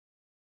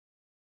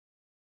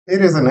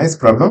Here is a nice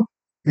problem.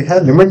 We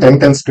have limit n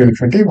tends to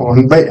infinity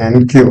 1 by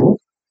n cube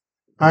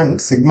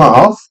and sigma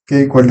of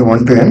k equal to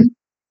 1 to n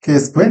k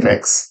square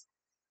x.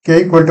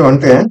 K equal to 1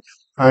 to n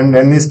and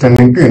n is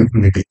tending to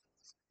infinity.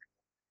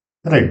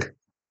 Right.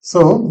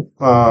 So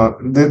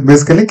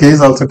basically k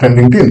is also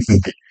tending to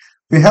infinity.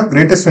 We have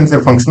greatest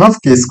integer function of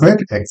k square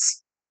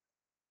x.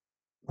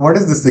 What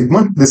is the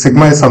sigma? The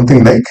sigma is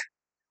something like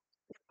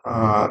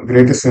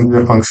greatest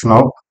integer function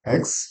of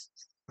x.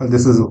 And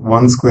this is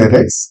 1 square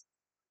x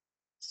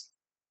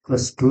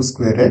plus 2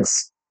 square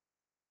x.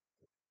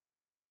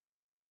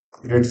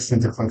 Greatest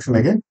integer function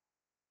again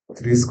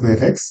 3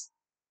 square x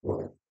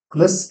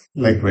plus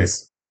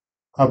likewise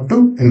up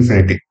to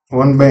infinity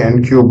 1 by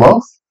n cube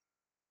of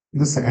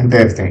this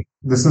entire thing.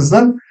 This is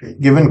the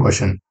given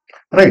question,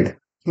 right?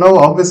 Now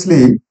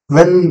obviously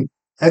when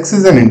x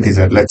is an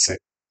integer, let's say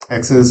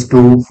x is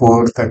 2,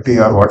 4, 30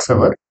 or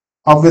whatever,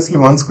 obviously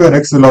 1 square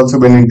x will also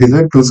be an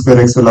integer, 2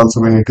 square x will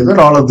also be an integer,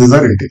 all of these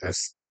are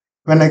integers.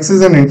 When x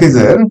is an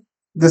integer,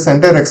 this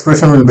entire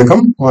expression will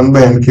become 1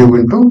 by n cube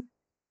into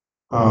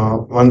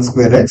 1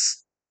 square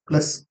x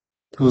plus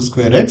 2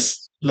 square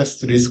x plus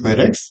 3 square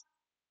x,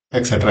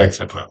 etc.,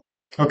 etc.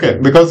 Okay,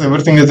 because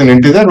everything is an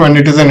integer. When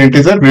it is an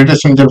integer,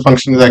 greatest integer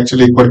function is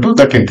actually equal to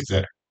that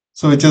integer.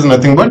 So which is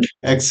nothing but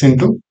x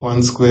into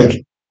 1 square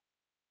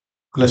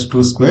plus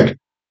 2 square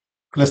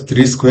plus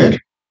 3 square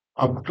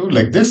up to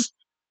like this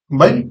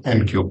by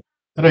n cube,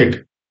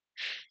 right?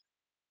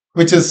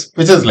 Which is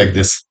like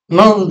this.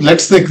 Now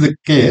let's take the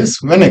case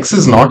when x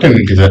is not an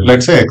integer.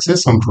 Let's say x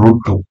is some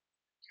root 2.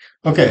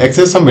 Okay, x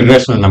is some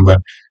irrational number.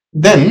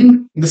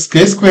 Then this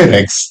k square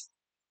x,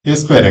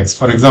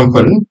 for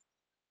example,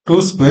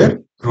 2 square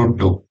root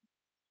 2.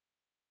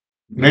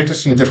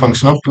 Greatest integer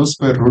function of 2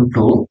 square root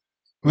 2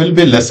 will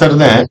be lesser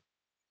than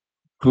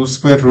 2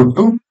 square root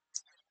 2.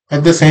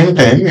 At the same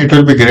time, it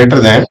will be greater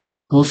than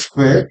 2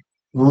 square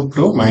root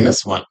 2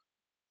 minus 1.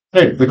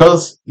 Right,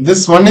 because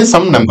this one is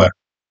some number.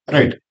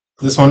 Right,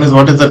 this one is,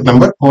 what is that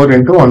number? 4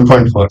 into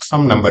 1.4,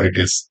 some number it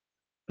is.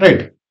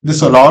 Right,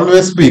 this will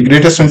always be,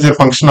 greatest integer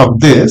function of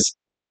this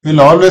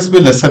will always be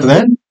lesser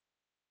than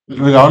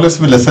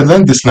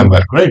this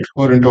number, right?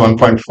 4 into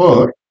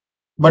 1.4,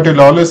 but it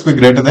will always be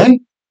greater than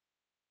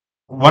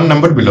one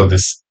number below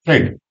this,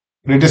 right?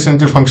 Greatest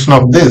integer function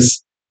of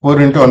this 4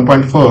 into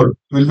 1.4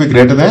 will be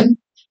greater than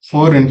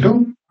 4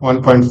 into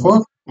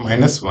 1.4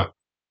 minus 1,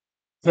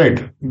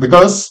 right?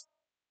 Because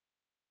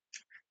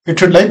it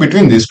should lie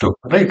between these two,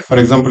 right? For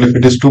example, if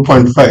it is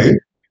 2.5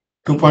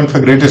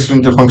 greatest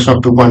integer function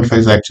of 2.5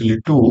 is actually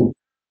 2.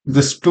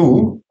 This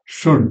 2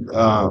 should,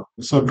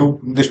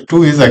 this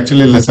 2 is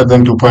actually lesser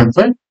than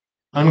 2.5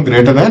 and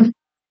greater than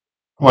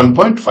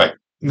 1.5.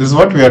 This is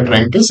what we are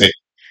trying to say.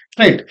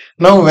 Right.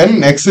 Now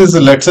when x is,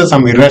 let's say,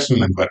 some irrational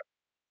number,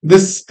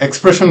 this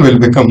expression will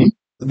become,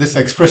 this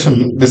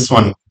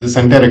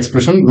entire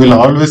expression will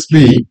always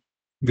be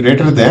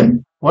greater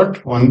than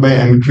what? 1 by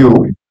n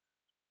cube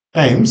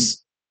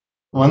times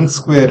 1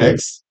 square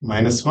x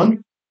minus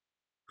 1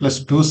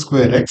 plus 2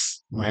 square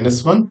x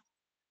minus 1,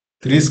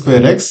 3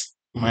 square x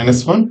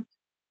minus 1,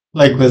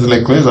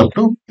 likewise up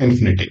to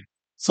infinity.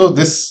 So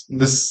this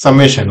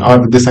summation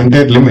or this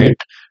entire limit,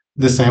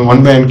 this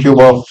 1 by n cube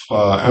of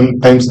m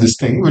times this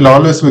thing will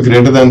always be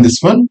greater than this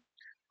one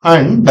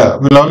and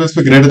will always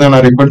be greater than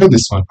or equal to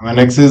this one. When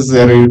x is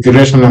a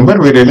irrational number,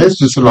 we realize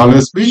this will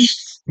always be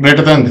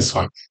greater than this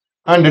one.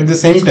 And at the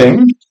same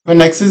time,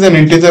 when x is an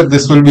integer,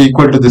 this will be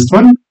equal to this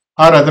one,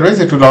 or otherwise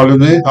it will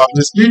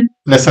always be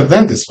lesser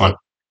than this one.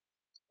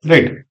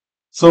 Right.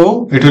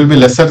 So it will be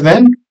lesser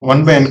than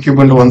 1 by n cube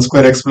into 1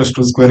 square x plus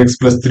 2 square x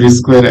plus 3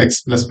 square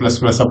x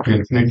plus up to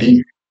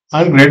infinity,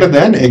 and greater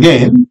than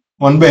again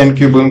 1 by n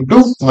cube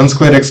into 1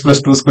 square x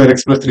plus 2 square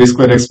x plus 3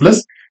 square x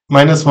plus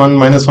minus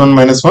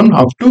 1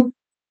 up to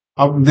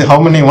how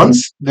many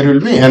ones? There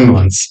will be n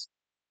ones.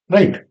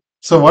 Right.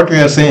 So what we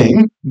are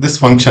saying, this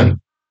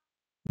function,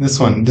 this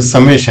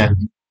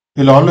summation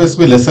will always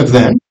be lesser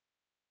than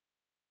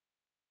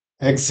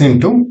x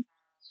into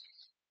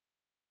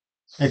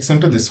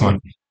this one.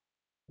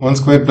 1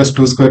 square plus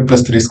 2 square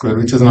plus 3 square,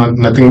 which is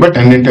nothing but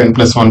n into n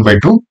plus 1 by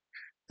 2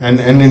 and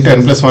n into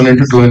n plus 1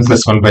 into 2n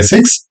plus 1 by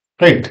 6,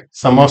 right?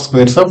 Sum of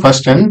squares of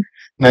first n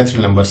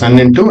natural numbers, n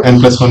into n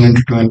plus 1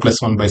 into 2n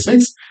plus 1 by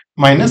 6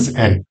 minus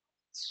n,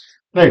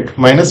 right?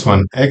 Minus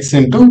 1, x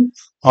into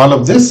all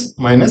of this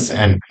minus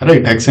n,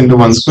 right? X into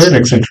 1 square,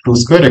 x into 2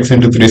 square, x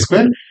into 3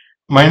 square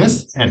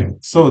minus n.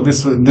 So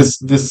this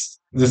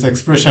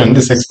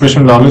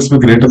expression will always be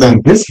greater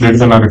than this, greater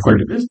than or equal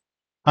to this,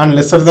 and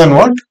lesser than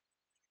what?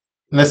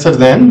 Lesser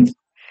than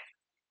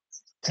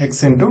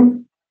x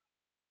into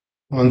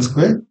 1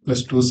 square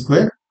plus 2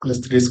 square plus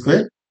 3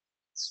 square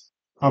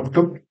up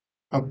to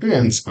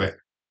n square,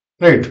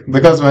 right?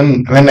 Because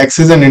when x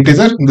is an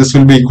integer, this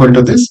will be equal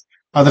to this,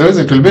 otherwise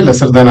it will be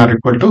lesser than or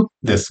equal to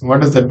this.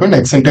 What does that mean?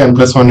 X into n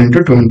plus 1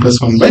 into 2n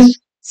plus 1 by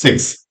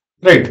 6,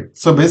 right?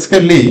 So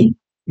basically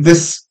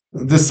this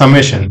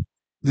summation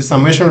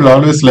will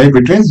always lie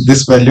between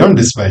this value and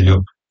this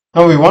value.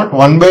 Now we want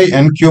 1 by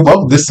n cube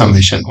of this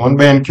summation. 1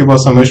 by n cube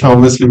of summation,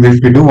 obviously if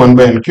we do 1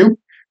 by n cube,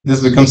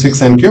 This becomes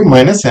 6n cube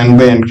minus n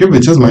by n cube,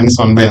 which is minus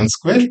 1 by n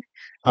square.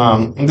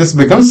 This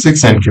becomes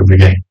 6n cube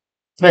again.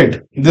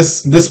 Right.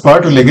 This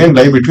part will again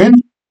lie between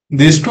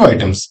these two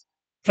items.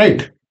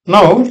 Right.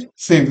 Now,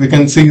 see, we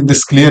can see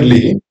this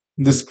clearly.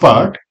 This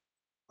part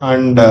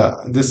and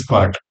this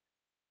part.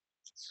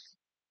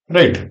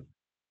 Right.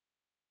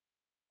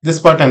 This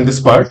part and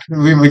this part,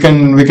 we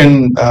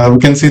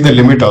can see the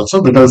limit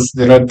also, because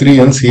there are 3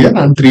 n's here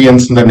and 3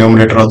 n's in the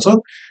numerator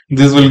also.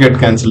 This will get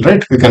cancelled,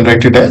 right? We can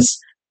write it as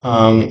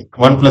 1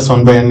 plus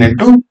 1 by n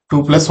into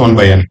 2 plus 1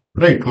 by n,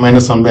 right?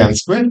 Minus 1 by n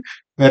square.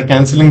 We are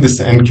cancelling this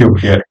n cube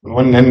here.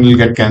 One n will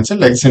get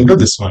cancelled, x into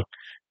this one,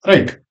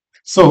 right?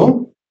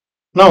 So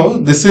now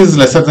this is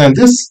lesser than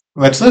this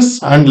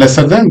versus and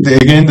lesser than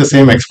again the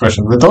same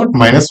expression without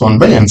minus 1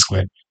 by n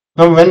square.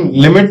 Now when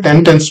limit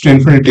n tends to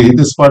infinity,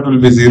 this part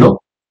will be 0.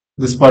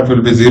 This part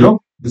will be 0,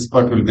 this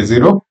part will be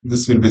 0,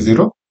 this will be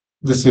 0,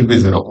 this will be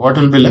 0. What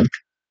will be left?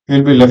 We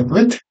will be left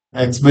with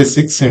x by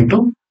 6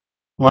 into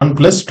 1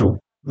 plus 2,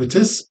 which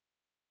is,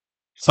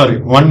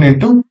 1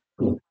 into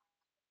 2,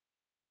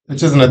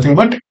 which is nothing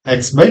but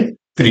x by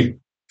 3.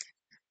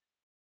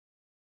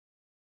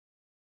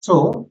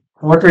 So,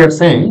 what we are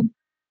saying,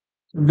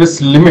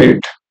 this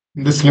limit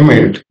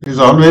is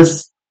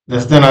always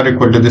less than or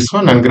equal to this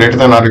one and greater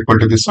than or equal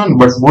to this one,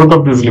 but both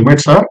of these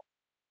limits are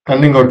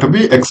turning out to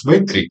be x by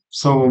 3.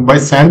 So by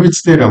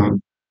sandwich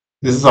theorem,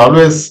 this is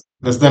always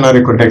less than or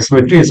equal to x by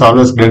 3, is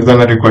always greater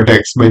than or equal to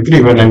x by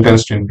 3 when n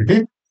tends to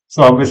infinity.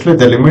 So obviously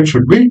the limit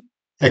should be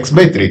x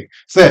by 3.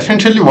 So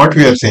essentially what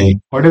we are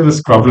saying, what is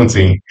this problem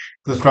saying?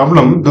 This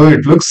problem, though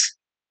it looks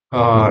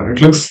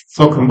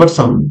so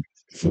cumbersome,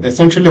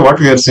 essentially what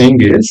we are saying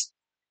is,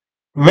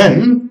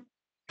 when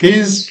k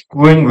is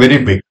going very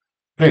big,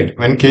 right?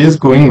 When k is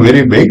going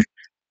very big,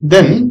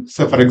 then,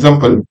 so for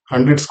example,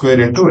 100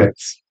 square into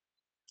x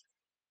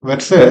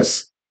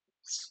versus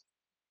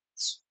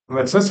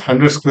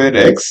 100 square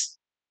x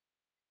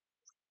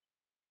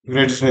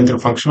greatest natural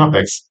function of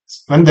x.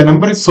 When the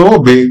number is so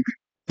big,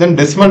 then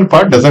decimal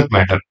part doesn't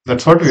matter.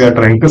 That's what we are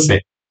trying to say,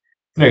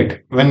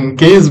 right? When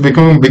k is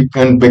becoming big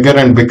and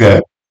bigger,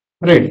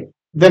 right?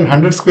 Then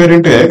 100 square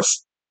into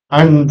x,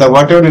 and the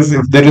whatever is,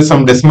 if there is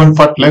some decimal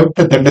part left,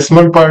 the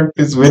decimal part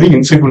is very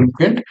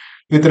insignificant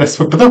with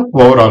respect to the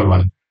overall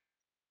one.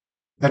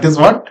 That is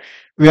what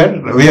we are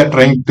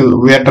trying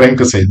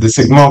to say. The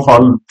sigma of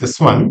all this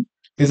one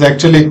is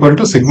actually equal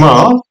to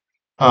sigma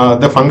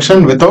of the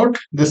function without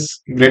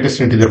this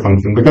greatest integer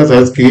function, because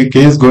as k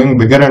is going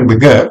bigger and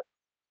bigger,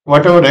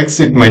 whatever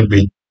x it might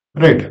be,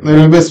 right? There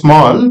will be a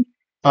small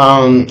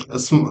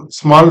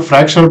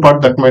fractional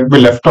part that might be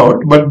left out,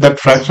 but that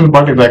fractional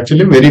part is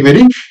actually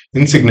very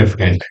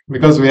insignificant,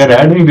 because we are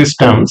adding these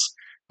terms.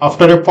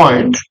 After a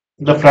point,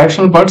 the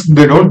fractional parts,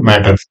 they don't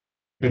matter.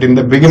 But in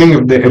the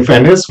beginning, if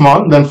n is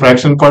small, then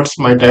fractional parts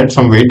might add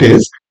some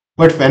weightage.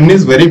 But if n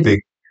is very big,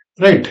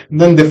 right,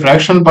 then the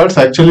fractional parts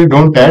actually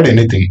don't add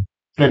anything.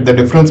 Right? The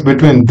difference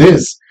between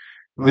this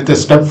with a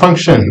step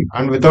function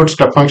and without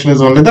step function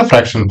is only the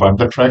fractional part.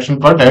 That fractional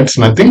part adds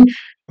nothing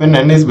when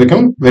n is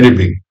become very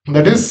big.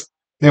 That is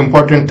the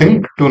important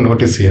thing to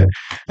notice here.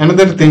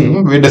 Another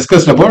thing we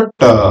discussed about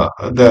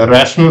the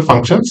rational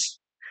functions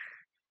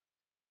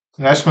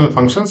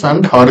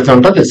and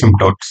horizontal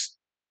asymptotes.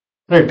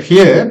 Right,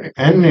 here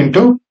n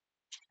into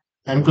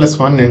n plus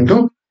 1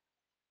 into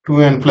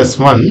 2n plus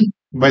 1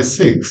 by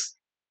 6,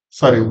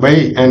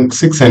 by n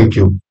 6n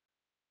cube.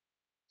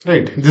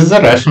 Right, this is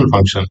a rational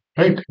function,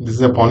 right? This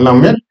is a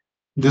polynomial.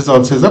 This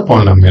also is a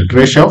polynomial,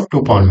 ratio of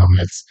two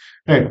polynomials,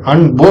 right?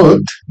 And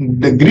both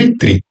degree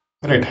 3,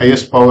 right?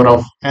 Highest power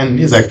of n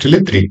is actually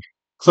 3.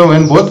 So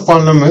when both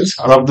polynomials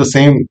are of the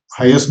same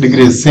highest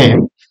degree is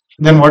same,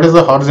 then what is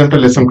the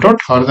horizontal asymptote?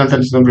 Horizontal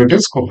asymptote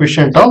is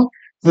coefficient of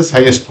this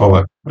highest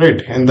power,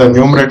 right? In the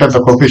numerator,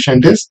 the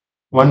coefficient is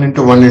 1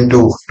 into 1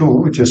 into 2,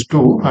 which is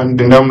 2, and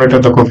denominator,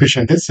 the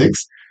coefficient is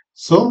 6.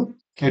 So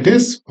it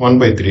is 1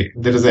 by 3.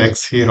 There is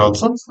x here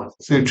also,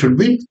 so it should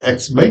be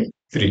x by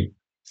 3,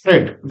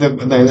 right?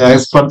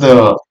 As per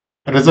the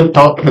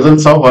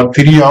results of or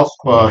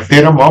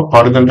theorem of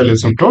horizontal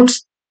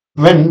asymptotes,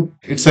 when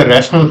it's a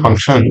rational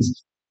function,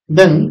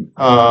 then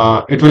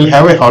it will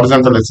have a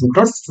horizontal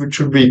asymptote which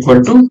should be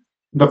equal to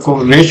the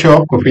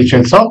ratio of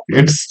coefficients of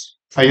its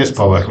highest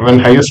power, when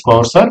highest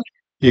powers are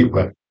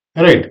equal,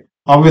 right?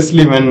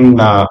 Obviously, when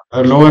a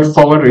lower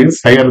power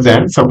is higher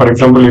than, so for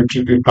example,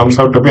 it comes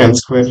out to be n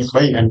squared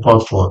by n power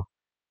 4,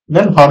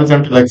 then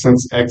horizontal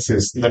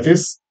axis, that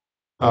is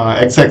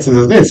x-axis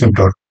is the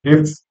asymptote.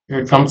 If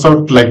it comes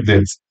out like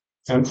this,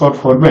 n power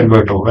 4 by n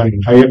by 2,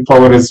 when higher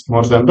power is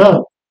more than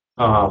the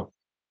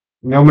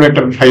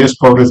numerator highest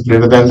power is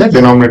greater than the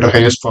denominator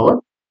highest power,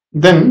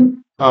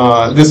 then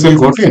this will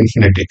go to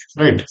infinity,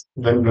 right?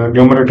 The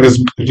numerator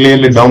is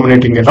clearly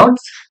dominating a lot,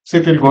 so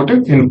it will go to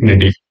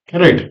infinity,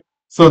 right?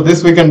 So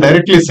this we can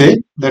directly say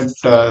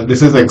that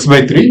this is x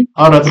by 3,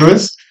 or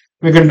otherwise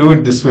we can do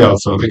it this way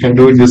also. We can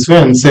do it this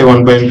way and say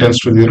 1 by n tends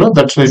to 0.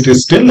 That's why it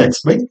is still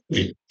x by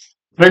 3,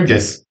 right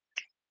guys?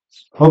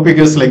 Hope you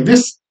guys like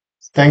this.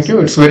 Thank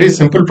you. It's very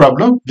simple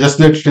problem, just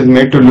that it is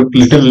made to look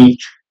little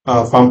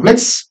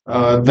complex.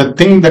 The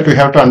thing that we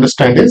have to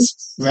understand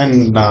is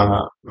when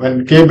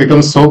k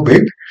becomes so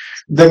big,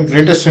 then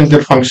greatest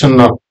integer function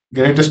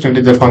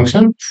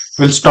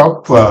will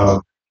stop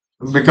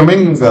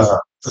becoming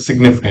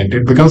significant.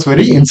 It becomes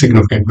very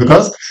insignificant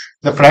because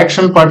the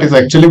fractional part is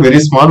actually very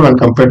small when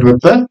compared with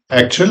the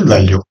actual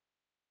value.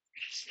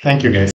 Thank you, guys.